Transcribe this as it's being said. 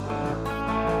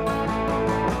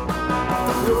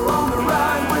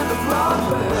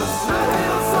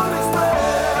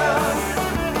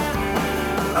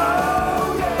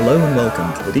Hello and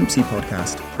welcome to the Deep Sea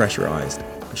podcast, Pressurised,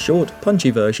 a short, punchy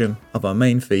version of our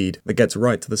main feed that gets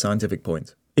right to the scientific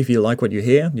point. If you like what you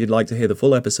hear and you'd like to hear the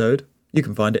full episode, you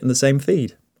can find it in the same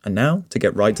feed. And now, to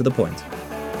get right to the point.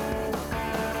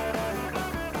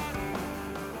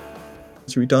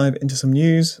 Should we dive into some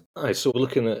news? Aye, so we're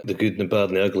looking at the good and the bad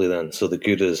and the ugly then. So the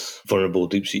good is vulnerable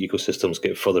deep sea ecosystems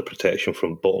get further protection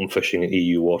from bottom fishing in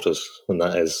EU waters, and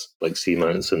that is like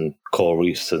seamounts and coral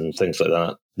reefs and things like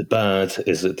that. The bad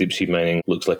is that deep sea mining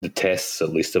looks like the tests at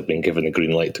least have been given the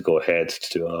green light to go ahead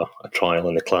to do a trial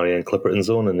in the Clarion-Clipperton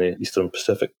zone in the Eastern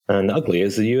Pacific. And the ugly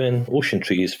is the UN ocean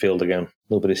treaty has failed again.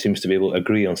 Nobody seems to be able to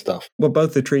agree on stuff. Well,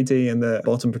 both the treaty and the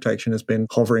bottom protection has been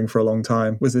hovering for a long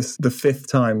time. Was this the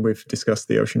fifth time we've discussed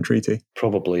the ocean treaty?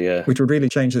 Probably, yeah. Which would really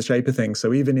change the shape of things.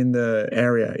 So even in the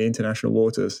area, international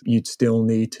waters, you'd still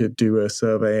need to do a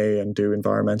survey and do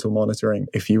environmental monitoring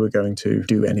if you were going to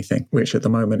do anything, which at the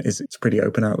moment it's pretty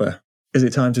open out there. Is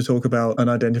it time to talk about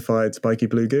unidentified spiky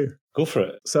blue goo? Go for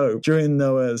it. So during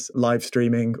NOAA's live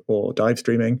streaming or dive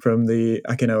streaming from the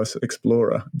Akinois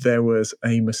Explorer, there was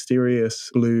a mysterious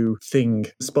blue thing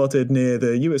spotted near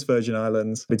the US Virgin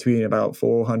Islands between about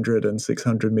 400 and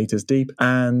 600 meters deep.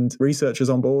 And researchers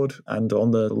on board and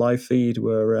on the live feed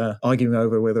were arguing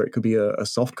over whether it could be a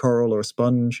soft coral or a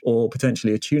sponge or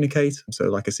potentially a tunicate, so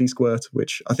like a sea squirt,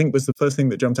 which I think was the first thing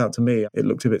that jumped out to me. It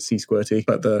looked a bit sea squirty,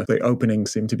 but the opening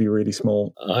seemed to be really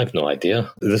small. I have no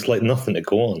idea. There's like nothing to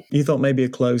go on. You thought maybe a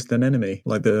closed anemone,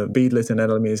 like the beadlet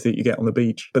anemones that you get on the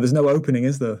beach. But there's no opening,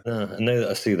 is there? And now that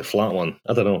I see the flat one,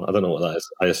 I don't know what that is.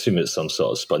 I assume it's some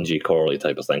sort of spongy, corally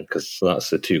type of thing, because that's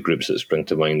the two groups that spring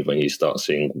to mind when you start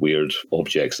seeing weird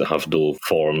objects that have no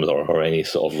form or any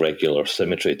sort of regular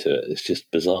symmetry to it. It's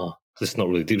just bizarre. It's not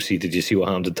really deep sea. Did you see what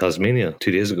happened in Tasmania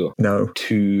 2 days ago? No.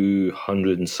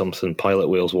 200 and something pilot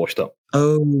whales washed up.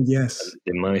 Oh, yes.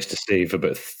 They managed to save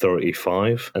about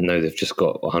 35, and now they've just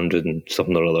got 100 and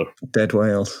something or other dead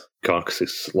whales.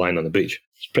 Carcasses lying on the beach.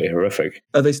 It's pretty horrific.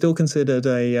 Are they still considered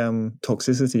a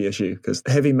toxicity issue? Because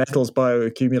heavy metals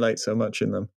bioaccumulate so much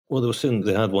in them. Well, they were saying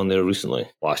they had one there recently,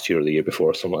 last year or the year before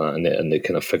or something like that, and they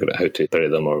kind of figured out how to bury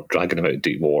them or dragging them out of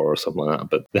deep water or something like that.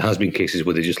 But there has been cases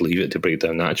where they just leave it to break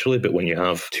down naturally. But when you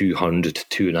have 200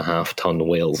 to 2.5 ton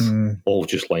whales all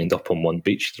just lined up on one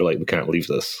beach, they're like, we can't leave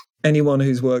this. Anyone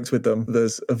who's worked with them,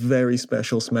 there's a very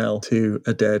special smell to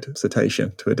a dead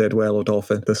cetacean, to a dead whale or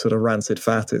dolphin. The sort of rancid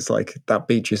fat, it's like that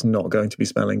beach is not going to be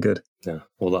smelling good. Yeah,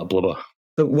 all that blubber.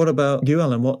 So what about you,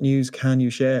 Alan? What news can you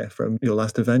share from your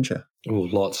last adventure? Oh,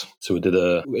 lots. So we did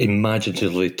a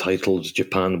imaginatively titled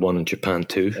Japan 1 and Japan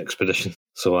 2 expedition.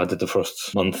 So I did the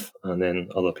first month and then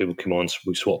other people came on, so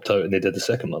we swapped out and they did the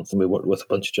second month. And we worked with a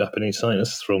bunch of Japanese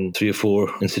scientists from 3 or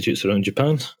 4 institutes around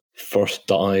Japan. First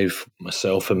dive,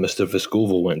 myself and Mr.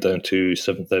 Vescovo went down to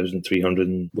 7,300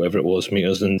 and whatever it was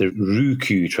meters in the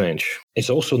Ryukyu Trench. It's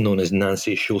also known as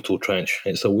Nancy Shoto Trench.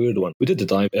 It's a weird one. We did the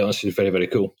dive. It was actually very, very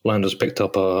cool. Landers picked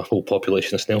up a whole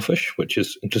population of snailfish, which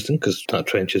is interesting because that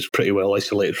trench is pretty well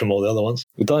isolated from all the other ones.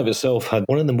 The dive itself had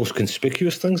one of the most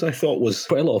conspicuous things I thought was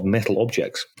quite a lot of metal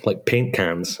objects, like paint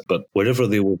cans, but wherever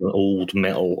there was an old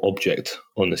metal object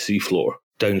on the seafloor,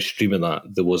 downstream of that,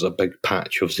 there was a big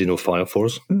patch of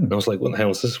xenophyrophores. And I was like, what the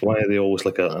hell is this? Why are they always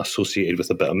like associated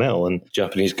with a bit of metal? And the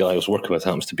Japanese guy I was working with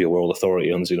happens to be a world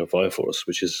authority on xenophyrophores,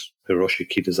 which is Hiroshi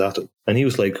Kitazato. And he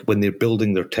was like, when they're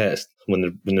building their test,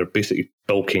 when they're basically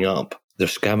bulking up, they're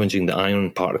scavenging the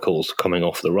iron particles coming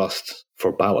off the rust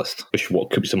for ballast, which is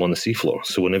what keeps them on the seafloor.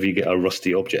 So whenever you get a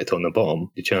rusty object on the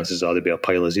bottom, the chances are there'll be a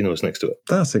pile of xenos next to it.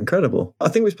 That's incredible. I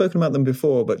think we've spoken about them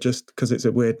before, but just because it's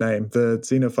a weird name, the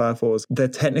xenophyrophores, they're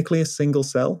technically a single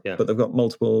cell, but they've got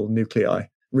multiple nuclei.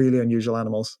 Really unusual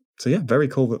animals. So yeah, very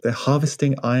cool that they're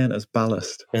harvesting iron as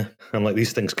ballast. Yeah, and like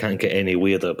these things can't get any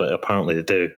weirder, but apparently they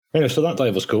do. Anyway, so that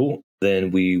dive was cool.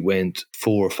 Then we went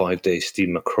 4 or 5 days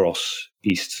steam across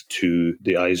east to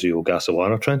the Aizu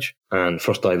Ogasawara Trench. And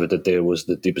first dive I did there was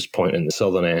the deepest point in the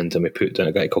southern end, and we put down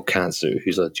a guy called Katsu,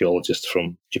 who's a geologist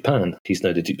from Japan. He's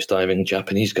now the deepest diving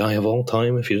Japanese guy of all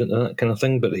time, if you didn't know that kind of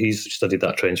thing, but he's studied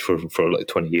that trench for like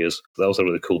 20 years. That was a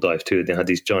really cool dive too. They had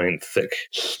these giant, thick,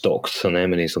 stalked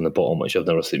anemones on the bottom, which I've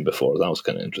never seen before. That was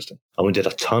kind of interesting. And we did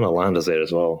a ton of landers there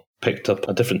as well. Picked up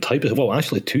a different type of, well,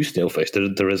 actually 2 snailfish.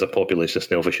 There is a population of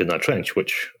snailfish in that trench,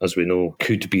 which, as we know,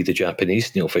 could be the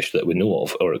Japanese snailfish that we know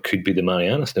of, or it could be the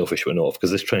Mariana snailfish we know of,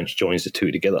 because this trench joins the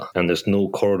 2 together, and there's no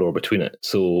corridor between it.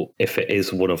 So if it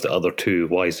is one of the other 2,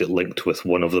 why is it linked with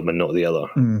one of them and not the other?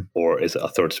 Or is it a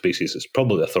third species? It's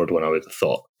probably a third one, I would have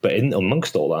thought. But in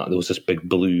amongst all that, there was this big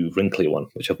blue, wrinkly one,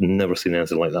 which I've never seen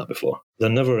anything like that before. They're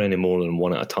never any more than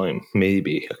 1 at a time,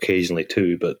 maybe occasionally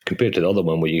 2, but compared to the other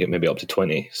one where you get maybe up to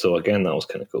 20. So again, that was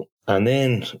kind of cool. And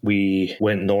then we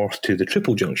went north to the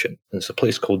Triple Junction. It's a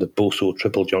place called the Boso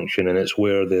Triple Junction, and it's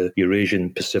where the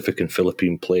Eurasian, Pacific, and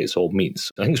Philippine plates all meet.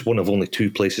 I think it's one of only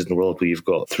 2 places in the world where you've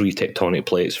got 3 tectonic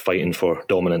plates fighting for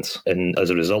dominance. And as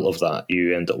a result of that,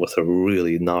 you end up with a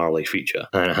really gnarly feature.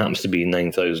 And it happens to be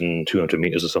 9,200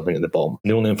 meters or something at the bottom.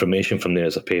 The only information from there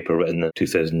is a paper written in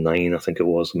 2009, I think it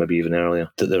was, maybe even earlier,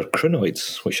 that there are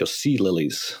crinoids, which are sea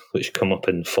lilies, which come up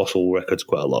in fossil records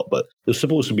quite a lot. But there's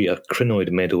supposed to be a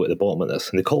crinoid meadow at the bottom of this,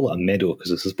 and they call it a meadow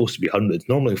because it's supposed to be hundreds.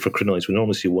 Normally for crinoids, we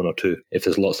normally see 1 or 2 if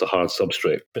there's lots of hard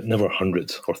substrate, but never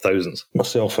hundreds or thousands.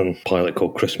 Myself and a pilot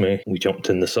called Chris May, we jumped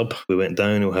in the sub, we went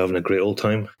down, we were having a great old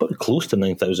time, but close to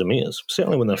 9,000 meters,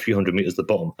 certainly when they're a few hundred meters at the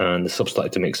bottom, and the sub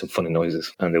started to make some funny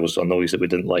noises, and there was a noise that we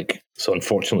didn't like. So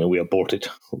unfortunately we aborted,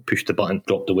 we pushed the button,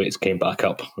 dropped the weights, came back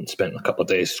up, and spent a couple of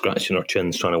days scratching our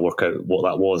chins trying to work out what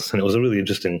that was. And it was a really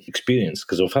interesting experience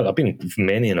because I've been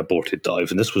many an aborted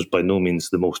dive, and this was by no means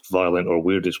the most violent or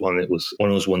weirdest one. It was one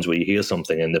of those ones where you hear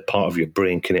something and the part of your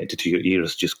brain connected to your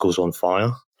ears just goes on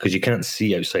fire. Because you can't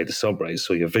see outside the sub, right?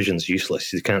 So your vision's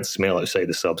useless. You can't smell outside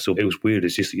the sub. So it was weird.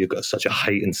 It's just that you've got such a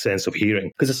heightened sense of hearing.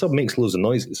 Because the sub makes loads of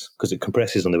noises because it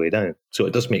compresses on the way down. So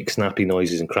it does make snappy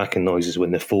noises and cracking noises when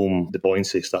the foam, the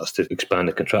buoyancy starts to expand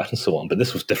and contract and so on. But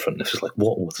this was different. This was like,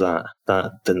 what was that?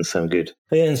 That didn't sound good.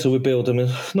 And so we bailed him.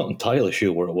 Not entirely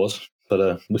sure where it was.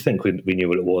 But we think we knew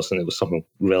what it was, and it was something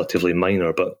relatively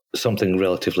minor. But something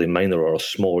relatively minor or a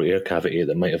small air cavity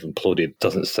that might have imploded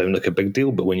doesn't sound like a big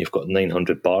deal. But when you've got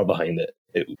 900 bar behind it,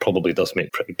 it probably does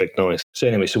make pretty big noise. So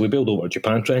anyway, so we bailed over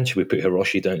Japan Trench. We put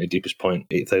Hiroshi down to deepest point,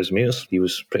 8,000 meters. He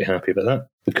was pretty happy about that.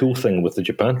 The cool thing with the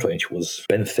Japan Trench was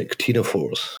benthic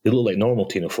ctenophores. They look like normal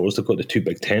ctenophores. They've got the 2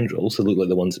 big tendrils. They look like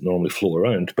the ones that normally float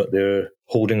around, but they're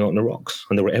holding on the rocks,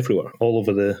 and they were everywhere, all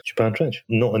over the Japan Trench.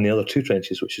 Not in the other 2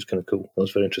 trenches, which is kind of cool. That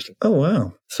was very interesting. Oh,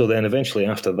 wow. So then eventually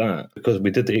after that, because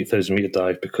we did the 8,000 meter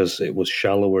dive because it was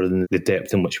shallower than the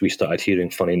depth in which we started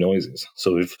hearing funny noises.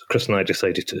 So Chris and I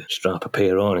decided to strap a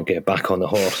pair on and get back on the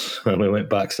horse, and we went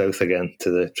back south again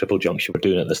to the Triple Junction. We're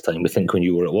doing it this time. We think we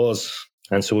knew where it was.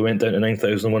 And so we went down to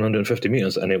 9,150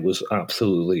 meters, and it was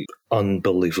absolutely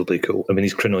unbelievably cool. I mean,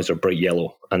 these crinoids are bright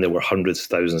yellow, and there were hundreds,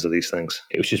 thousands of these things.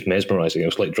 It was just mesmerizing. It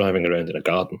was like driving around in a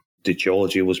garden. The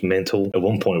geology was mental. At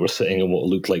one point, we're sitting in what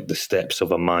looked like the steps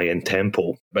of a Mayan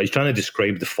temple. But he's trying to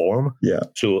describe the form. Yeah.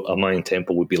 So a Mayan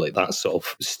temple would be like that sort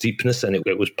of steepness, and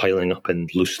it was piling up and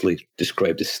loosely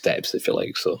described as steps, if you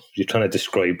like. So you're trying to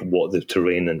describe what the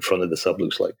terrain in front of the sub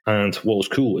looks like. And what was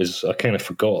cool is I kind of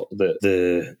forgot that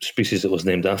the species that was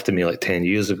named after me like 10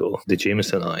 years ago, the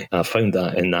Jameson eye, I found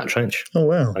that in that trench. Oh,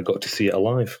 wow. I got to see it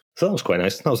alive. So that was quite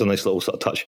nice. That was a nice little sort of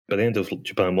touch. By the end of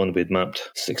Japan 1, we'd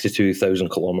mapped 62,000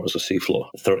 kilometres of seafloor,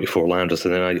 34 landers,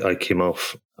 and then I came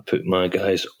off. I put my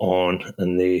guys on,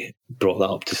 and they brought that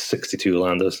up to 62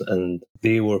 landers, and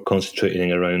they were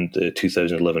concentrating around the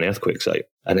 2011 earthquake site.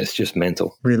 And it's just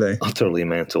mental. Really? Utterly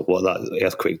mental what that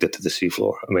earthquake did to the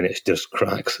seafloor. I mean, it's just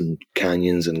cracks and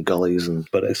canyons and gullies,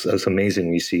 but it's amazing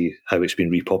when you see how it's been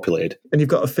repopulated. And you've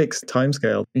got a fixed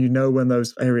timescale. You know when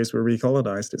those areas were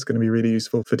recolonized. It's going to be really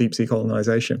useful for deep sea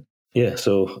colonization. Yeah,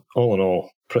 so all in all,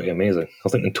 pretty amazing. I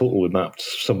think in total we mapped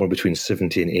somewhere between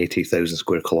 70 and 80,000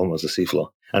 square kilometres of seafloor.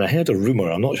 And I heard a rumour,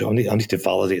 I'm not sure, I need to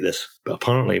validate this, but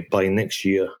apparently by next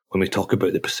year, when we talk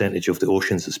about the percentage of the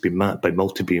oceans that's been mapped by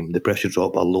multibeam, the pressure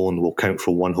drop alone will count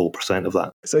for 1% of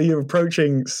that. So you're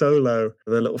approaching solo,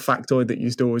 the little factoid that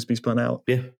used to always be spun out.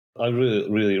 Yeah, I really,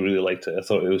 really, really liked it. I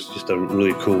thought it was just a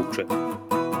really cool trip.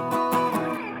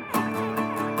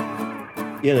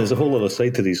 Yeah, there's a whole other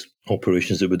side to these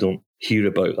operations that we don't hear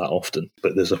about that often,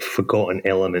 but there's a forgotten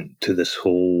element to this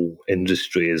whole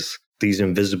industry is these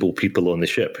invisible people on the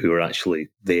ship who are actually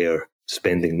there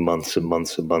spending months and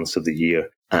months and months of the year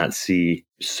at sea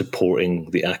supporting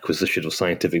the acquisition of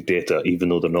scientific data, even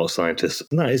though they're not scientists.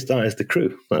 And that is the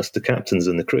crew. That's the captains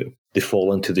and the crew. They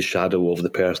fall into the shadow of the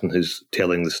person who's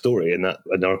telling the story, and that,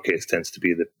 in our case, tends to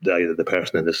be either the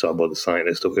person in the sub or the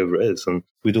scientist or whoever it is. And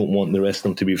we don't want the rest of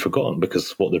them to be forgotten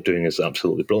because what they're doing is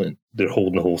absolutely brilliant. They're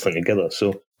holding the whole thing together.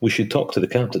 So we should talk to the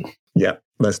captain. Yeah,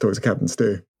 let's talk to Captain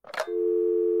Stu.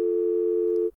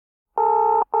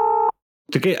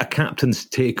 To get a captain's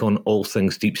take on all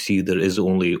things deep sea, there is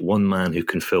only one man who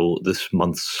can fill this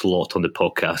month's slot on the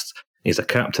podcast. He's a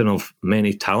captain of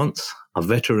many talents, a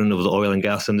veteran of the oil and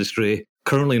gas industry,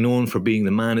 currently known for being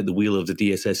the man at the wheel of the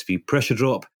DSSV pressure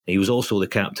drop. He was also the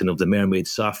captain of the Mermaid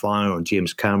Sapphire on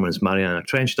James Cameron's Mariana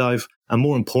Trench Dive. And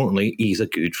more importantly, he's a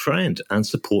good friend and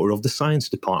supporter of the science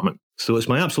department. So it's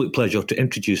my absolute pleasure to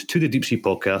introduce to the Deep Sea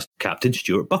Podcast, Captain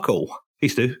Stuart Buckle. Hey,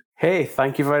 Stu. Hey,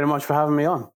 thank you very much for having me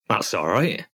on. That's all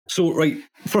right. So, right,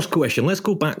 first question, let's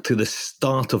go back to the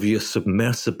start of your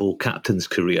submersible captain's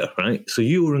career, right? So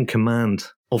you were in command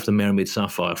of the Mermaid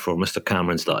Sapphire for Mr.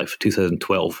 Cameron's dive,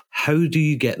 2012. How do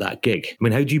you get that gig? I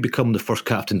mean, how do you become the first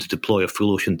captain to deploy a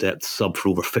full ocean depth sub for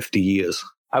over 50 years?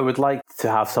 I would like to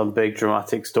have some big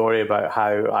dramatic story about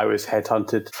how I was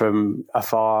headhunted from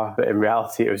afar, but in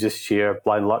reality it was just sheer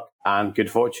blind luck and good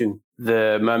fortune.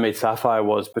 The Mermaid Sapphire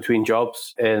was between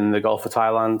jobs in the Gulf of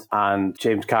Thailand, and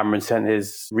James Cameron sent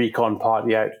his recon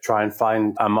party out to try and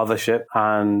find a mothership,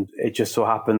 and it just so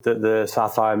happened that the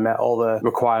Sapphire met all the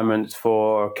requirements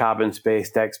for cabin space,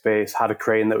 deck space, had a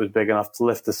crane that was big enough to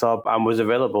lift the sub, and was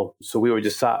available. So we were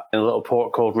just sat in a little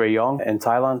port called Rayong in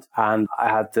Thailand, and I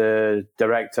had the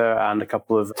director and a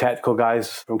couple of technical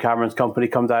guys from Cameron's company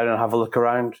come down and have a look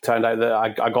around. Turned out that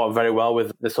I got on very well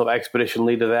with the sort of expedition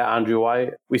leader there, Andrew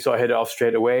White. We sort of hit it off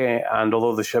straight away, and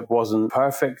although the ship wasn't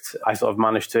perfect, I sort of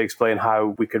managed to explain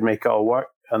how we could make it all work,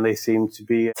 and they seemed to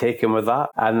be taken with that,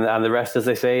 and the rest, as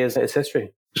they say, is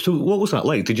history. So what was that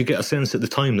like? Did you get a sense at the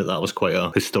time that that was quite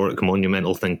a historic,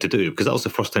 monumental thing to do? Because that was the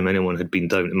first time anyone had been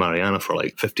down to Mariana for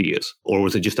like 50 years. Or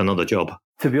was it just another job?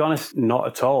 To be honest, not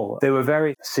at all. They were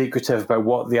very secretive about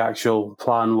what the actual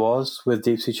plan was with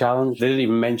Deep Sea Challenge. They didn't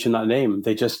even mention that name.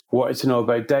 They just wanted to know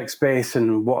about deck space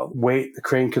and what weight the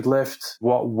crane could lift,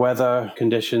 what weather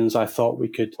conditions I thought we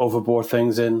could overboard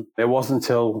things in. It wasn't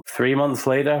until 3 months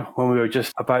later, when we were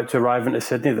just about to arrive into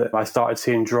Sydney, that I started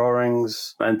seeing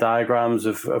drawings and diagrams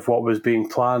of what was being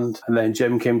planned. And then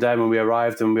Jim came down when we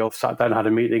arrived, and we all sat down and had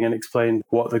a meeting and explained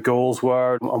what the goals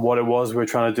were and what it was we were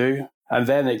trying to do. And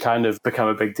then it kind of became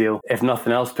a big deal, if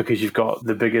nothing else, because you've got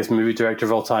the biggest movie director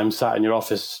of all time sat in your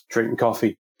office drinking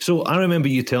coffee. So I remember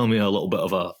you telling me a little bit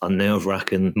of a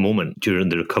nerve-wracking moment during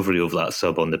the recovery of that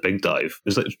sub on the big dive.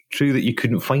 Is it true that you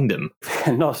couldn't find him?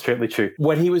 Not strictly true.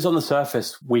 When he was on the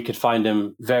surface, we could find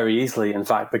him very easily, in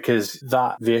fact, because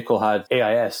that vehicle had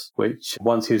AIS, which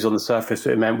once he was on the surface,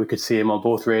 it meant we could see him on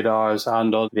both radars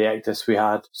and on the ECDIS we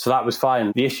had. So that was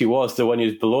fine. The issue was that when he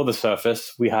was below the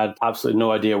surface, we had absolutely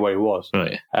no idea where he was.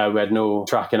 Right. We had no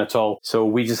tracking at all. So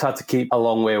we just had to keep a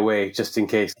long way away just in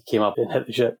case he came up and hit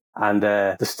the ship. And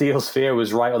the steel sphere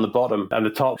was right on the bottom, and the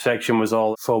top section was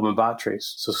all foam and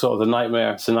batteries. So sort of the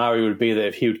nightmare scenario would be that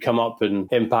if he would come up and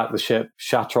impact the ship,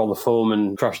 shatter all the foam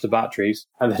and crush the batteries,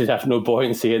 and they'd have no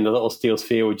buoyancy, and the little steel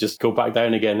sphere would just go back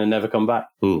down again and never come back.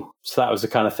 Ooh. So that was the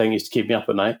kind of thing that used to keep me up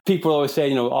at night. People always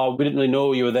say, oh, we didn't really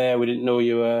know you were there. We didn't know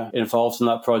you were involved in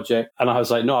that project. And I was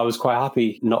like, no, I was quite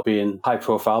happy not being high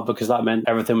profile, because that meant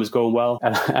everything was going well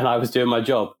and I was doing my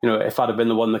job. If I'd have been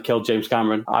the one that killed James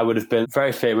Cameron, I would have been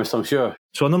very famous, I'm sure.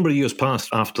 So a number of years passed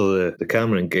after the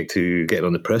Cameron gig to get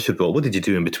on the pressure boat. What did you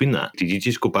do in between that? Did you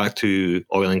just go back to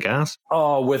oil and gas?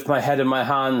 Oh, with my head in my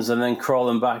hands and then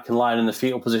crawling back and lying in the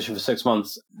fetal position for 6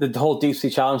 months. The whole Deep Sea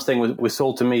Challenge thing was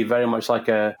sold to me very much like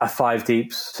a Five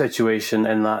Deeps situation,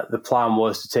 in that the plan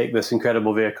was to take this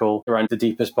incredible vehicle around the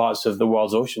deepest parts of the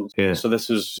world's oceans. Yeah. So this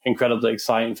was incredibly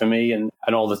exciting for me and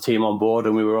all the team on board,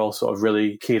 and we were all sort of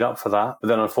really keyed up for that. But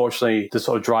then unfortunately, the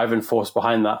sort of driving force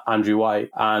behind that, Andrew White,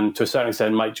 and to a certain extent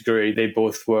Mike Jaguri, they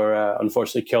both were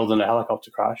unfortunately killed in a helicopter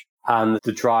crash. And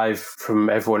the drive from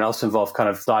everyone else involved kind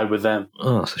of died with them.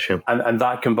 Oh, that's a shame. And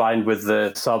that, combined with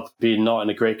the sub being not in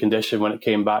a great condition when it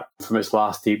came back from its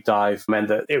last deep dive, meant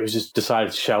that it was just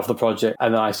decided to shelve the project.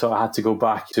 And then I sort of had to go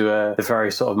back to the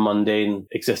very sort of mundane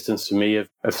existence to me of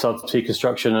subsea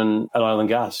construction and oil and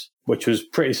gas, which was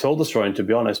pretty soul-destroying, to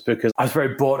be honest, because I was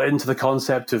very bought into the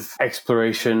concept of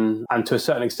exploration and, to a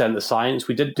certain extent, the science.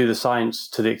 We did do the science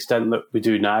to the extent that we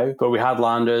do now, but we had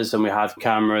landers and we had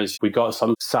cameras. We got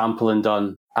some sampling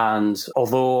done. And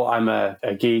although I'm a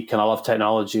geek and I love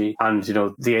technology, and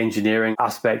the engineering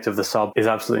aspect of the sub is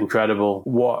absolutely incredible,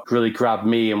 what really grabbed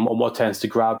me and what tends to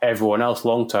grab everyone else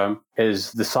long term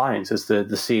is the science, is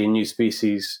the seeing new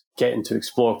species, getting to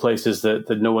explore places that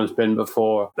no one's been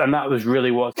before. And that was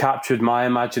really what captured my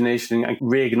imagination and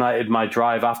reignited my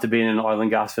drive after being in oil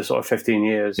and gas for sort of 15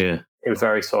 years. Yeah. It was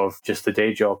very sort of just the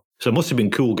day job. So it must have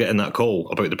been cool getting that call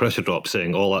about the pressure drop,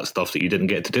 saying all that stuff that you didn't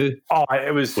get to do. Oh,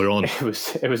 it was. We're on. It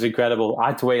was incredible. I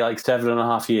had to wait like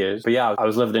 7.5 years. But yeah, I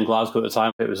was living in Glasgow at the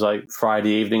time. It was like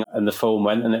Friday evening and the phone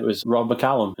went and it was Rob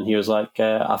McCallum. And he was like,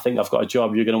 I think I've got a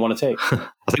job you're going to want to take.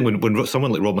 I think when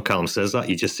someone like Rob McCallum says that,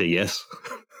 you just say yes.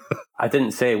 I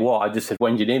didn't say what, I just said,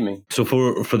 when do you need me? So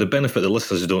for the benefit of the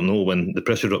listeners who don't know, when the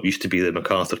pressure drop used to be the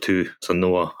MacArthur II, it's a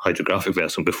NOAA hydrographic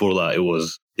vessel. Before that, it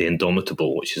was the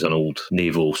Indomitable, which is an old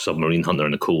naval submarine hunter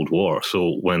in the Cold War.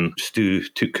 So when Stu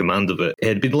took command of it, it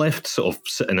had been left sort of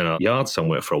sitting in a yard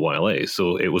somewhere for a while,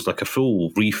 So it was like a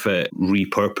full refit,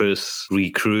 repurpose,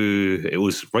 recrew. It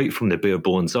was right from the bare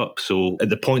bones up. So at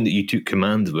the point that you took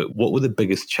command of it, what were the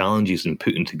biggest challenges in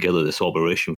putting together this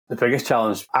operation? The biggest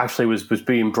challenge actually was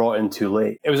being brought in too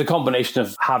late. It was a combination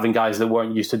of having guys that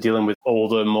weren't used to dealing with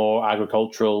older, more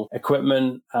agricultural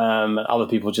equipment, and other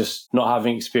people just not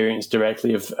having experience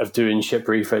directly of doing ship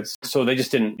refits. So they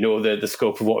just didn't know the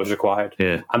scope of what was required.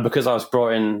 Yeah. And because I was brought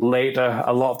in later,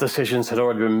 a lot of decisions had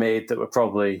already been made that were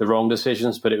probably the wrong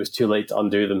decisions, but it was too late to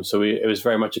undo them. So it was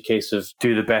very much a case of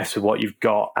do the best with what you've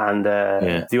got. And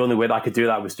the only way that I could do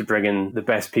that was to bring in the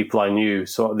best people I knew.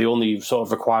 So the only sort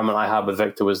of requirement I had with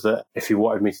Victor was that if he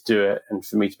wanted me to do it and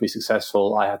for me to be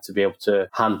successful, I had to be able to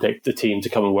handpick the team to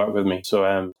come and work with me.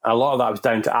 So a lot of that was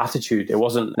down to attitude. It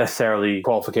wasn't necessarily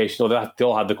qualifications, although they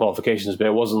all had the qualifications, but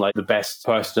it wasn't like the best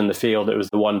person in the field. It was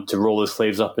the one to roll his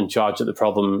sleeves up and charge at the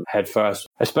problem head first.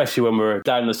 Especially when we're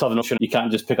down in the Southern Ocean, you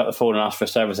can't just pick up the phone and ask for a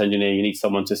service engineer. You need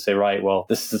someone to say, right, well,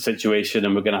 this is the situation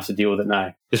and we're going to have to deal with it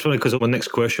now. It's funny because my next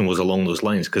question was along those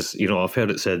lines because, I've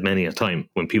heard it said many a time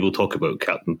when people talk about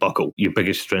Captain Buckle, your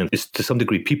biggest strength is to some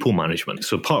degree people management.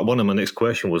 So part one of my next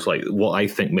question was like, what I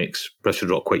think makes Pressure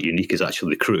Drop quite unique is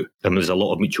actually the crew. And there's a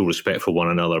lot of mutual respect for one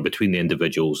another between the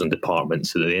individuals and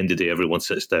departments. And at the end of the day, everyone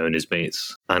sits down as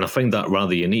mates. And I find that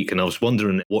rather unique. And I was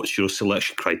wondering, what's your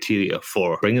selection criteria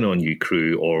for bringing on new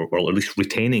crew or at least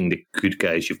retaining the good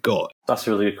guys you've got? That's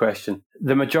a really good question.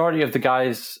 The majority of the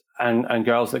guys and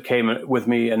girls that came with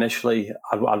me initially,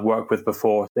 I'd worked with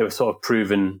before. They were sort of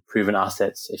proven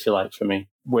assets, if you like, for me.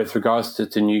 With regards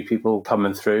to new people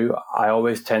coming through, I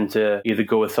always tend to either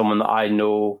go with someone that I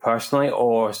know personally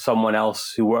or someone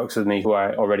else who works with me who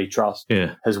I already trust,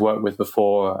 has worked with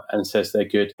before and says they're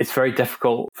good. It's very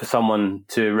difficult for someone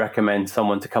to recommend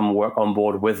someone to come and work on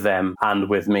board with them and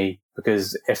with me,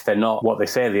 because if they're not what they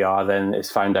say they are, then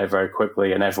it's found out very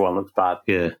quickly and everyone looks bad.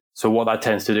 Yeah. So what that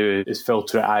tends to do is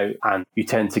filter it out, and you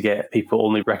tend to get people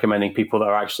only recommending people that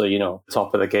are actually,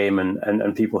 top of the game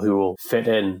and people who will fit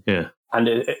in. Yeah. And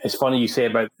it's funny you say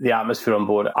about the atmosphere on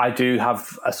board. I do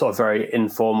have a sort of very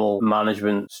informal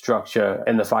management structure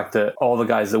in the fact that all the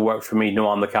guys that work for me know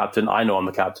I'm the captain. I know I'm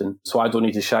the captain. So I don't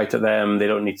need to shout at them. They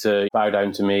don't need to bow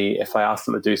down to me. If I ask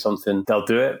them to do something, they'll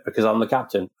do it because I'm the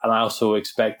captain. And I also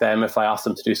expect them, if I ask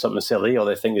them to do something silly or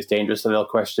they think it's dangerous, then they'll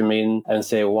question me and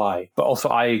say why. But also,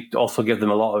 I also give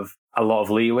them a lot of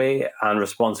leeway and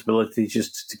responsibility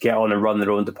just to get on and run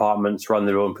their own departments, run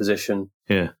their own position.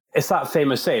 Yeah. It's that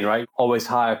famous saying, right? Always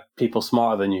hire people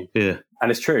smarter than you. Yeah.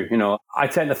 And it's true, I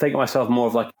tend to think of myself more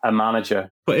of like a manager.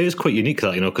 But it is quite unique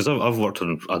that, because I've worked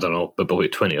on, I don't know,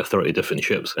 about 20 or 30 different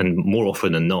ships. And more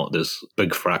often than not, there's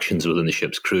big fractions within the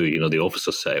ship's crew. The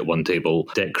officers sit at one table,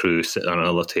 deck crew sit on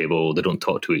another table. They don't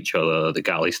talk to each other. The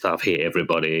galley staff hate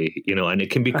everybody, and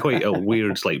it can be quite a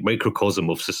weird,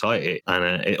 microcosm of society.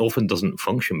 And it often doesn't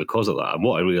function because of that. And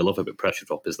what I really love about Pressure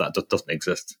Drop is that doesn't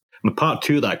exist. And part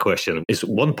two of that question is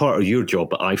one part of your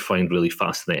job that I find really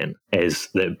fascinating is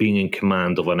that being in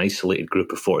command of an isolated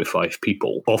group of 45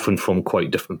 people, often from quite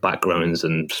different backgrounds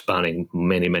and spanning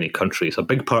many, many countries. A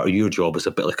big part of your job is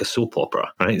a bit like a soap opera,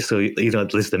 right? So,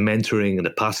 there's the mentoring and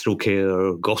the pastoral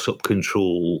care, gossip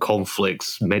control,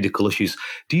 conflicts, medical issues.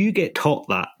 Do you get taught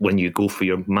that when you go for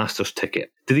your master's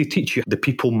ticket? Do they teach you the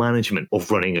people management of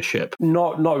running a ship?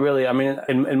 Not really. I mean,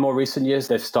 in more recent years,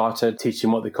 they've started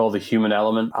teaching what they call the human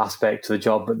element aspect to the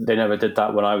job, but they never did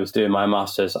that when I was doing my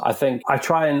master's. I think I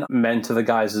try and mentor the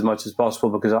guys as much as possible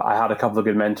because I had a couple of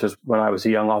good mentors when I was a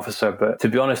young officer. But to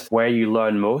be honest, where you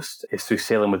learn most is through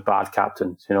sailing with bad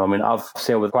captains. I've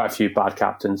sailed with quite a few bad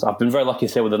captains. I've been very lucky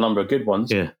to sail with a number of good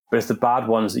ones. Yeah. But it's the bad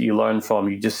ones that you learn from.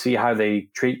 You just see how they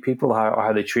treat people,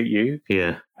 how they treat you.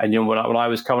 Yeah. And when I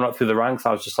was coming up through the ranks,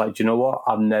 I was just like, do you know what?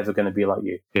 I'm never going to be like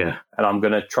you. Yeah. And I'm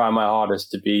going to try my hardest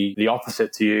to be the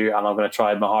opposite to you. And I'm going to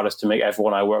try my hardest to make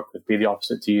everyone I work with be the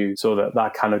opposite to you so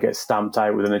that kind of gets stamped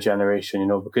out within a generation,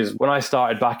 because when I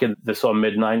started back in the sort of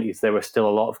mid-90s, there were still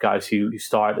a lot of guys who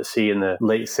started at sea in the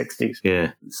late 60s.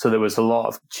 Yeah. So there was a lot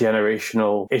of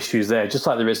generational issues there, just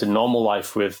like there is in normal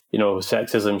life with,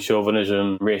 sexism,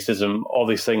 chauvinism, racism, all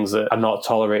these things that are not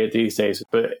tolerated these days.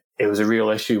 But it was a real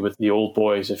issue with the old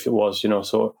boys, if it was,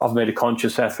 so I've made a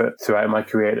conscious effort throughout my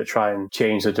career to try and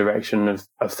change the direction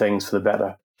of things for the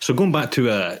better. So going back to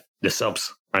the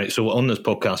subs, right? So on this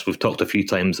podcast, we've talked a few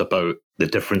times about the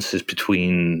differences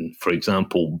between, for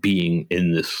example, being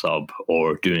in the sub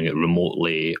or doing it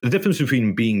remotely, the difference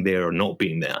between being there or not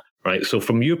being there. right? So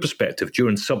from your perspective,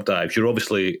 during subdives, you're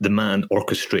obviously the man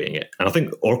orchestrating it. And I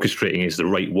think orchestrating is the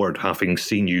right word, having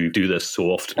seen you do this so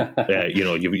often.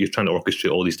 You're trying to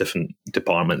orchestrate all these different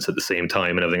departments at the same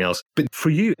time and everything else. But for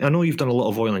you, I know you've done a lot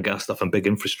of oil and gas stuff and big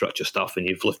infrastructure stuff, and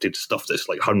you've lifted stuff that's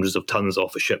like hundreds of tons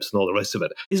off of ships and all the rest of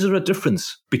it. Is there a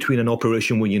difference between an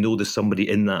operation when you know there's somebody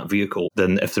in that vehicle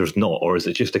than if there's not? Or is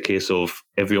it just a case of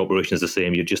every operation is the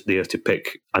same, you're just there to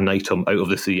pick an item out of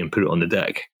the sea and put it on the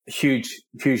deck? Huge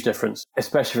difference,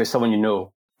 especially if it's someone you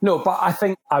know. No, but I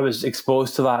think I was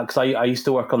exposed to that because I used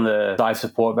to work on the dive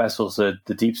support vessels, the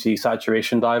deep sea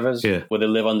saturation divers, where they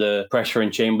live under pressure in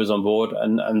chambers on board.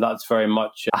 And that's very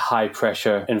much a high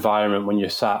pressure environment when you're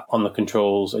sat on the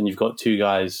controls and you've got two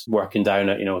guys working down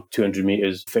at, 200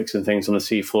 meters, fixing things on the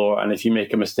seafloor. And if you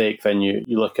make a mistake, then you're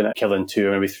looking at killing 2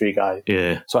 or maybe 3 guys.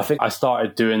 Yeah. So I think I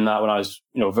started doing that when I was,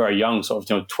 very young, sort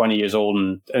of, 20 years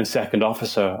old and second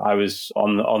officer. I was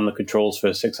on the controls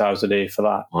for 6 hours a day for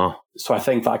that. Wow. So I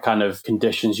think that kind of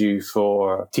conditions you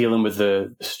for dealing with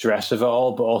the stress of it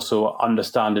all, but also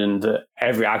understanding that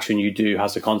every action you do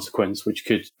has a consequence, which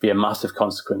could be a massive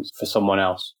consequence for someone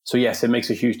else. So yes, it makes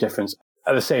a huge difference.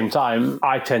 At the same time,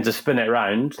 I tend to spin it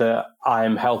around that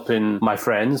I'm helping my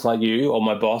friends like you or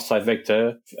my boss like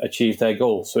Victor achieve their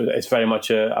goals. So it's very much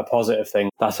a positive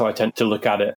thing. That's how I tend to look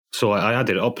at it. So I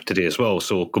added it up today as well.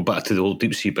 So go back to the old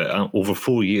deep sea bit. Over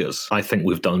 4 years, I think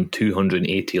we've done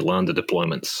 280 landed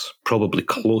deployments, probably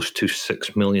close to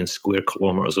 6 million square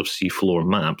kilometres of seafloor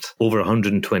mapped, over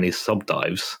 120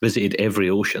 subdives, visited every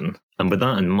ocean. And with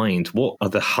that in mind, what are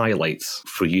the highlights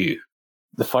for you?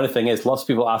 The funny thing is, lots of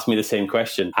people ask me the same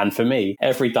question. And for me,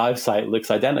 every dive site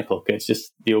looks identical. It's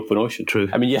just the open ocean. True.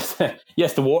 I mean, yes,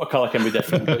 the watercolour can be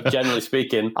different. But generally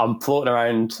speaking, I'm floating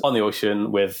around on the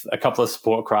ocean with a couple of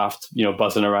support craft,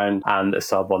 buzzing around and a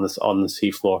sub on the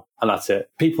seafloor. And that's it.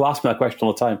 People ask me that question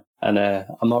all the time. And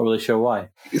I'm not really sure why.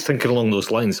 Thinking along those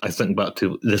lines, I think back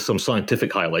to, there's some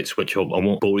scientific highlights, which I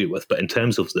won't bore you with, but in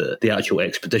terms of the actual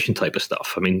expedition type of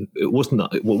stuff, I mean, it wasn't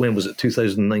that, when was it,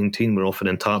 2019, we're off in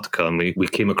Antarctica, and we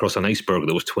came across an iceberg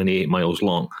that was 28 miles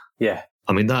long. Yeah.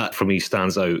 I mean, that for me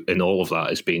stands out in all of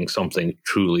that as being something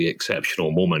truly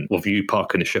exceptional moment of you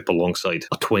parking a ship alongside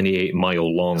a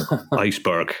 28-mile long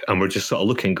iceberg, and we're just sort of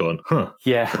looking going, huh.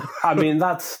 Yeah. I mean,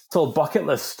 that's all bucket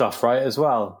list stuff, right, as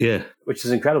well? Yeah. Which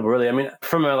is incredible, really. I mean,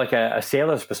 from a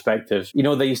sailor's perspective,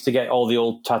 they used to get all the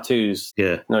old tattoos.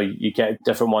 Yeah. You get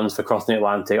different ones for crossing the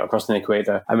Atlantic or crossing the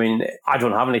equator. I mean, I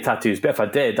don't have any tattoos, but if I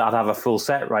did, I'd have a full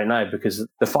set right now because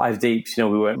the 5 deeps, we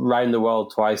went round the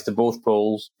world twice to both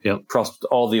poles, crossed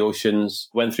all the oceans,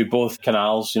 went through both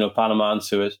canals, Panama and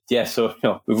Suez. Yeah, so,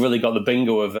 we've really got the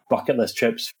bingo of bucket list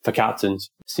trips for captains.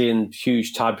 Seeing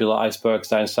huge tabular icebergs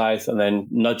down south and then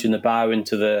nudging the bow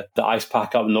into the ice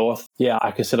pack up north. Yeah, I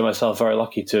consider myself very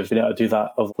lucky to have been able to do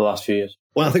that over the last few years.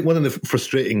 Well, I think one of the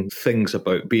frustrating things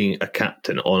about being a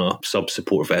captain on a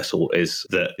sub-support vessel is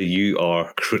that you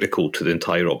are critical to the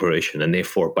entire operation, and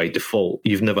therefore, by default,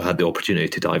 you've never had the opportunity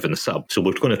to dive in the sub. So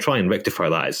we're going to try and rectify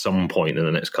that at some point in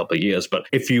the next couple of years. But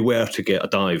if you were to get a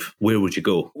dive, where would you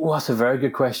go? Well, that's a very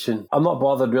good question. I'm not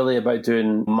bothered really about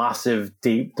doing massive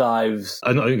deep dives.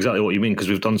 I know exactly what you mean, because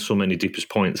we've done so many deepest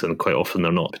points, and quite often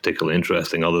they're not particularly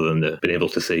interesting other than being able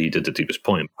to say you did the deepest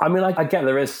point. I mean, I get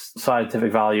there is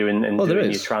scientific value in doing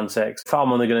new transects. If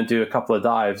I'm only going to do a couple of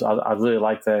dives, I'd really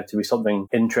like there to be something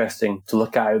interesting to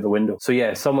look at out the window. So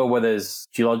yeah, somewhere where there's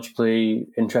geologically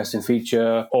interesting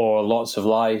feature or lots of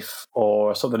life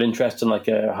or something interesting like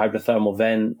a hydrothermal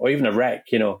vent or even a wreck,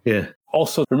 Yeah.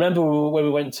 Also, remember when we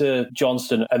went to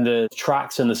Johnston and the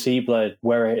tracks in the Seablade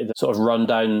where it had sort of run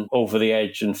down over the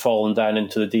edge and fallen down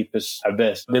into the deepest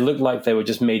abyss? They looked like they were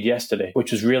just made yesterday,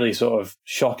 which was really sort of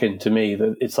shocking to me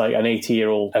that it's like an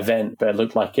 80-year-old event, but it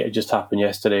looked like it had just happened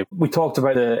yesterday. We talked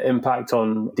about the impact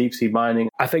on deep sea mining.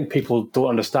 I think people don't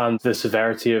understand the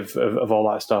severity of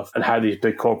all that stuff and how these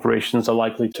big corporations are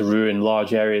likely to ruin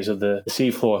large areas of the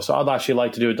seafloor. So I'd actually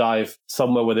like to do a dive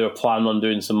somewhere where they were planning on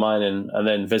doing some mining and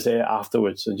then visit it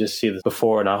afterwards and just see the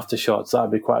before and after shots.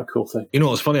 That'd be quite a cool thing.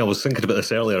 It's funny, I was thinking about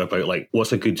this earlier about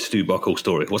what's a good Stu Buckle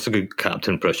story, what's a good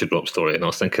Captain Pressure Drop story, and I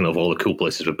was thinking of all the cool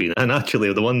places we've been. And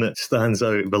actually the one that stands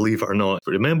out, believe it or not,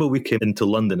 remember we came into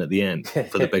London at the end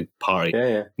for the big party.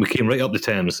 Yeah. We came right up the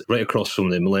Thames, right across from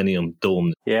the Millennium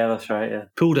Dome. Yeah, that's right, yeah.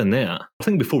 Pulled in there. I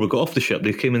think before we got off the ship,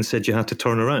 they came and said you had to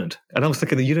turn around. And I was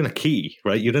thinking, you're in a quay,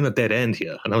 right? You're in a dead end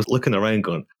here. And I was looking around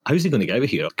going, how's he going to get out of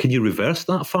here? Can you reverse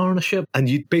that far on a ship? And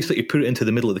you basically put it into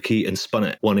the middle of the key and spun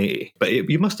it 180. But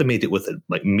you must have made it with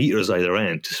like meters either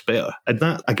end to spare. And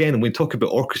that, again, when we talk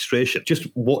about orchestration, just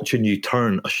watching you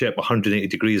turn a ship 180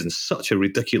 degrees in such a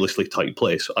ridiculously tight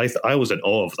place, I was in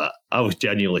awe of that. I was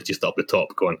genuinely just up the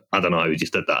top going, I don't know how you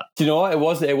just did that. Do you know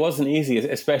what? It wasn't easy,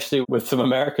 especially with some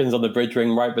Americans on the bridge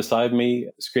ring right beside me,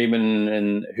 screaming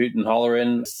and hooting,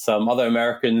 hollering. Some other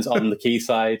Americans on the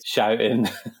quayside shouting,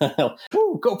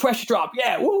 "Woo, go pressure drop,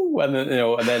 yeah, woo!" And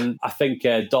then I think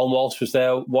Don Walsh was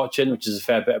there watching, which is a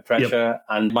fair bit of pressure. Yep.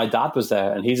 And my dad was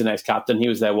there, and he's an ex-captain. He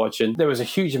was there watching. There was a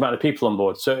huge amount of people on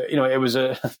board, so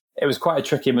it was quite a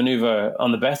tricky maneuver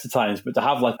on the best of times. But to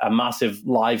have like a massive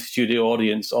live studio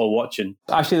audience all watching.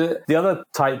 Actually, the other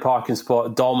tight parking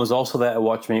spot, Don was also there to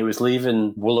watch me. He was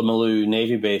leaving Woolloomooloo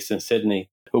Navy Base in Sydney.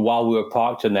 But while we were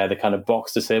parked in there, they kind of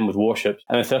boxed us in with warships.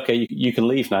 And I said, okay, you can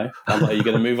leave now. I'm like, are you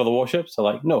going to move all the warships? They're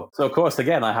like, no. So, of course,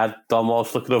 again, I had Don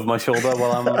Walsh looking over my shoulder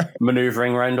while I'm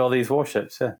maneuvering around all these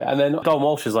warships. Yeah. And then Don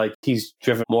Walsh is like, he's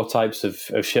driven more types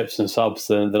of ships and subs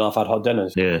than I've had hot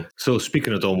dinners. Yeah. So,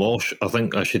 speaking of Don Walsh, I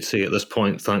think I should say at this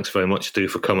point, thanks very much, Stu,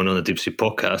 for coming on the Deep Sea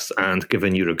podcast. And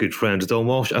given you're a good friend of Don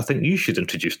Walsh, I think you should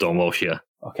introduce Don Walsh here.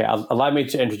 Okay. Allow me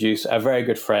to introduce a very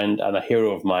good friend and a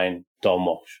hero of mine, Don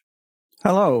Walsh.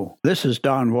 Hello, this is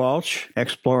Don Walsh,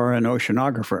 explorer and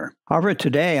oceanographer. However,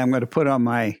 today I'm going to put on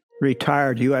my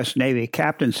retired U.S. Navy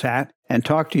captain's hat and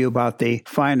talk to you about the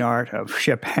fine art of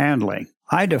ship handling.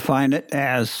 I define it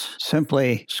as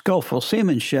simply skillful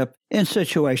seamanship in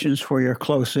situations where you're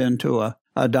close into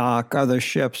a dock, other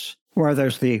ships, where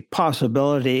there's the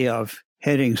possibility of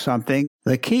hitting something.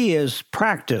 The key is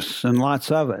practice and lots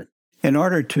of it. In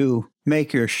order to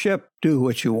make your ship do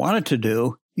what you want it to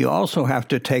do, you also have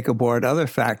to take aboard other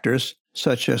factors,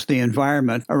 such as the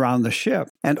environment around the ship,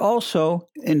 and also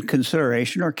in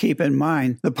consideration or keep in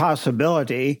mind the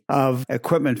possibility of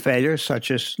equipment failures,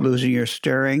 such as losing your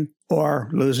steering or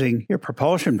losing your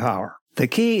propulsion power. The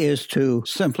key is to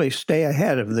simply stay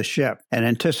ahead of the ship and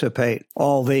anticipate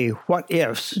all the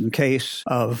what-ifs in case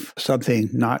of something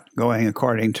not going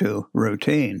according to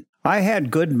routine. I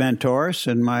had good mentors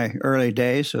in my early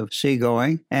days of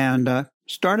seagoing, and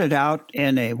started out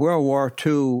in a World War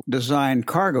II designed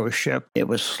cargo ship. It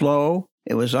was slow,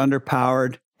 it was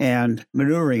underpowered, and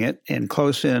maneuvering it in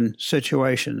close-in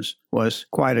situations was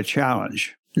quite a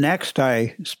challenge. Next,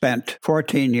 I spent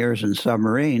 14 years in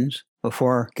submarines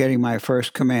before getting my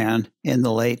first command in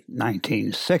the late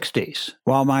 1960s.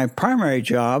 While my primary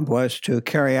job was to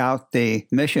carry out the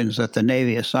missions that the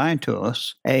Navy assigned to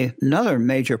us, another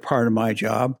major part of my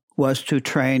job was to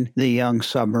train the young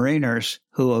submariners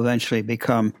who eventually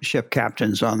become ship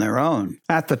captains on their own.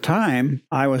 At the time,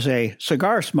 I was a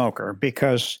cigar smoker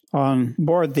because on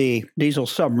board the diesel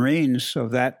submarines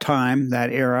of that time,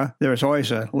 that era, there was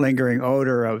always a lingering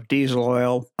odor of diesel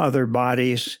oil, other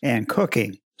bodies, and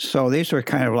cooking. So these were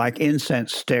kind of like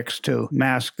incense sticks to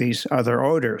mask these other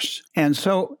odors. And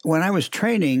so when I was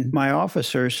training my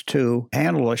officers to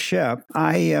handle a ship,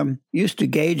 I used to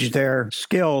gauge their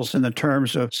skills in the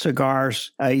terms of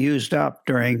cigars used up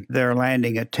during their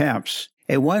landing attempts.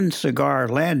 A one cigar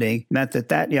landing meant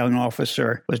that young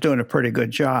officer was doing a pretty good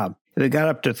job. If it got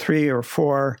up to 3 or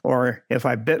 4, or if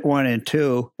I bit 1 and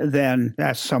 2, then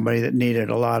that's somebody that needed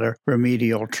a lot of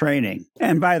remedial training.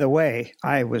 And by the way,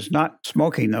 I was not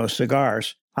smoking those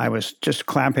cigars. I was just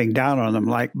clamping down on them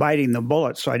like biting the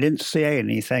bullet, so I didn't say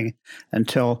anything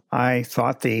until I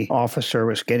thought the officer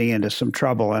was getting into some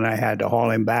trouble and I had to haul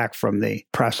him back from the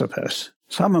precipice.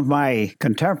 Some of my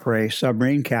contemporary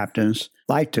submarine captains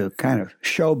like to kind of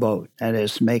showboat, that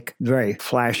is, make very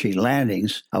flashy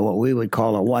landings, what we would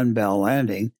call a one-bell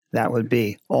landing. That would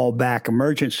be all-back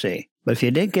emergency. But if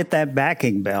you didn't get that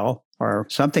backing bell, or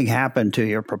something happened to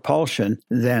your propulsion,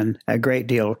 then a great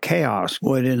deal of chaos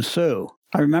would ensue.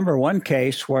 I remember one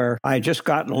case where I had just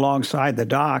gotten alongside the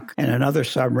dock and another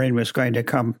submarine was going to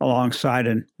come alongside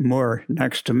and moor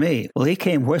next to me. Well, he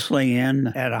came whistling in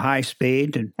at a high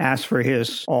speed and asked for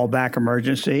his all-back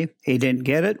emergency. He didn't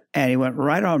get it, and he went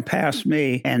right on past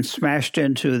me and smashed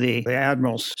into the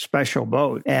Admiral's special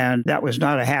boat. And that was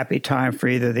not a happy time for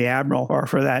either the Admiral or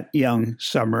for that young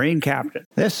submarine captain.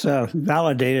 This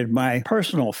validated my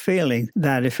personal feeling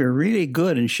that if you're really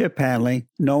good in ship handling,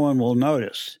 no one will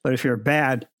notice. But if you're bad,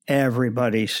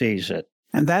 everybody sees it.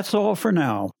 And that's all for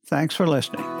now. Thanks for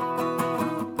listening.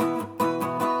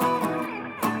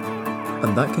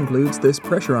 And that concludes this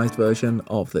pressurized version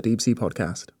of the Deep Sea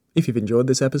Podcast. If you've enjoyed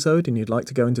this episode and you'd like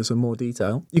to go into some more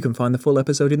detail, you can find the full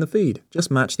episode in the feed. Just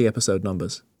match the episode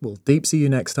numbers. We'll deep sea you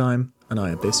next time, and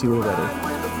I abyss you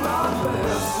already.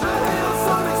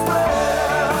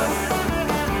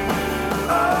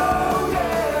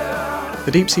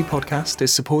 The Deep Sea Podcast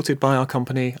is supported by our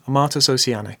company, Armatus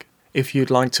Oceanic. If you'd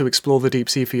like to explore the deep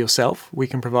sea for yourself, we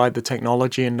can provide the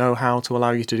technology and know-how to allow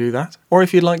you to do that. Or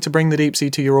if you'd like to bring the deep sea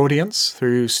to your audience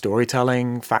through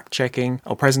storytelling, fact-checking,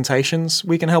 or presentations,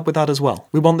 we can help with that as well.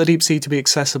 We want the deep sea to be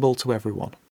accessible to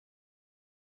everyone.